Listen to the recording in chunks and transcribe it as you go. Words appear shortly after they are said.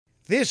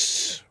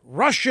This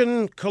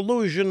Russian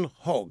collusion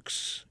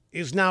hoax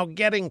is now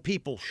getting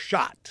people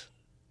shot.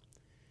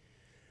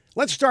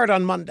 Let's start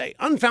on Monday.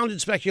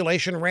 Unfounded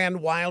speculation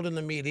ran wild in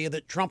the media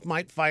that Trump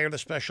might fire the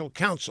special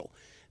counsel.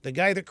 The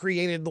guy that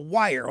created The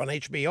Wire on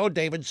HBO,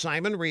 David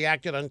Simon,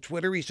 reacted on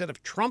Twitter. He said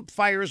if Trump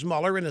fires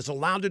Mueller and is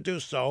allowed to do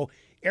so,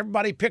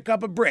 everybody pick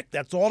up a brick.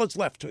 That's all that's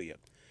left to you.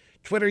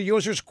 Twitter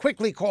users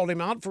quickly called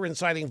him out for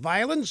inciting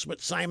violence,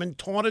 but Simon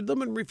taunted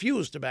them and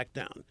refused to back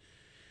down.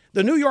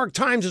 The New York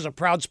Times is a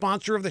proud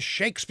sponsor of the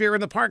Shakespeare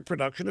in the Park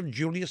production of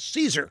Julius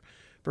Caesar,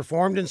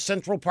 performed in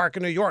Central Park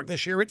in New York.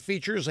 This year it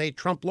features a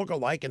Trump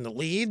lookalike in the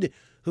lead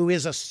who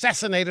is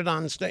assassinated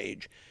on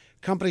stage.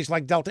 Companies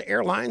like Delta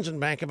Airlines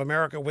and Bank of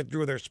America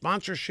withdrew their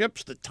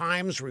sponsorships. The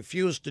Times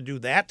refused to do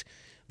that.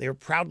 They are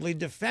proudly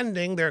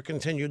defending their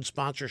continued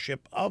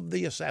sponsorship of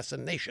the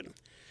assassination.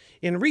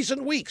 In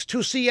recent weeks, 2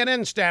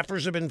 CNN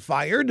staffers have been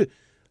fired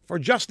for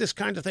just this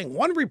kind of thing.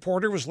 One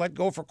reporter was let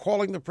go for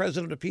calling the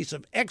president a piece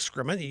of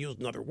excrement. He used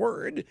another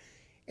word.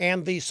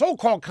 And the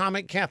so-called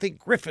comic Kathy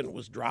Griffin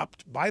was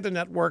dropped by the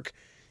network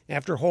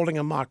after holding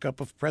a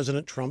mock-up of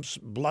President Trump's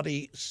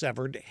bloody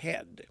severed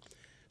head.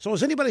 So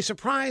is anybody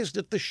surprised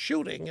at the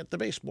shooting at the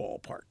baseball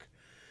park?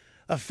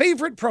 A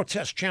favorite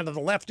protest chant of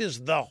the left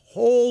is "the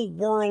whole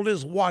world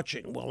is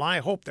watching." Well, I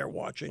hope they're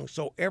watching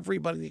so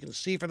everybody can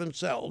see for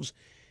themselves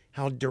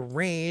how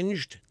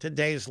deranged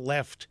today's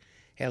left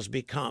has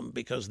become,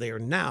 because they are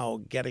now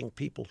getting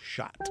people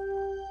shot.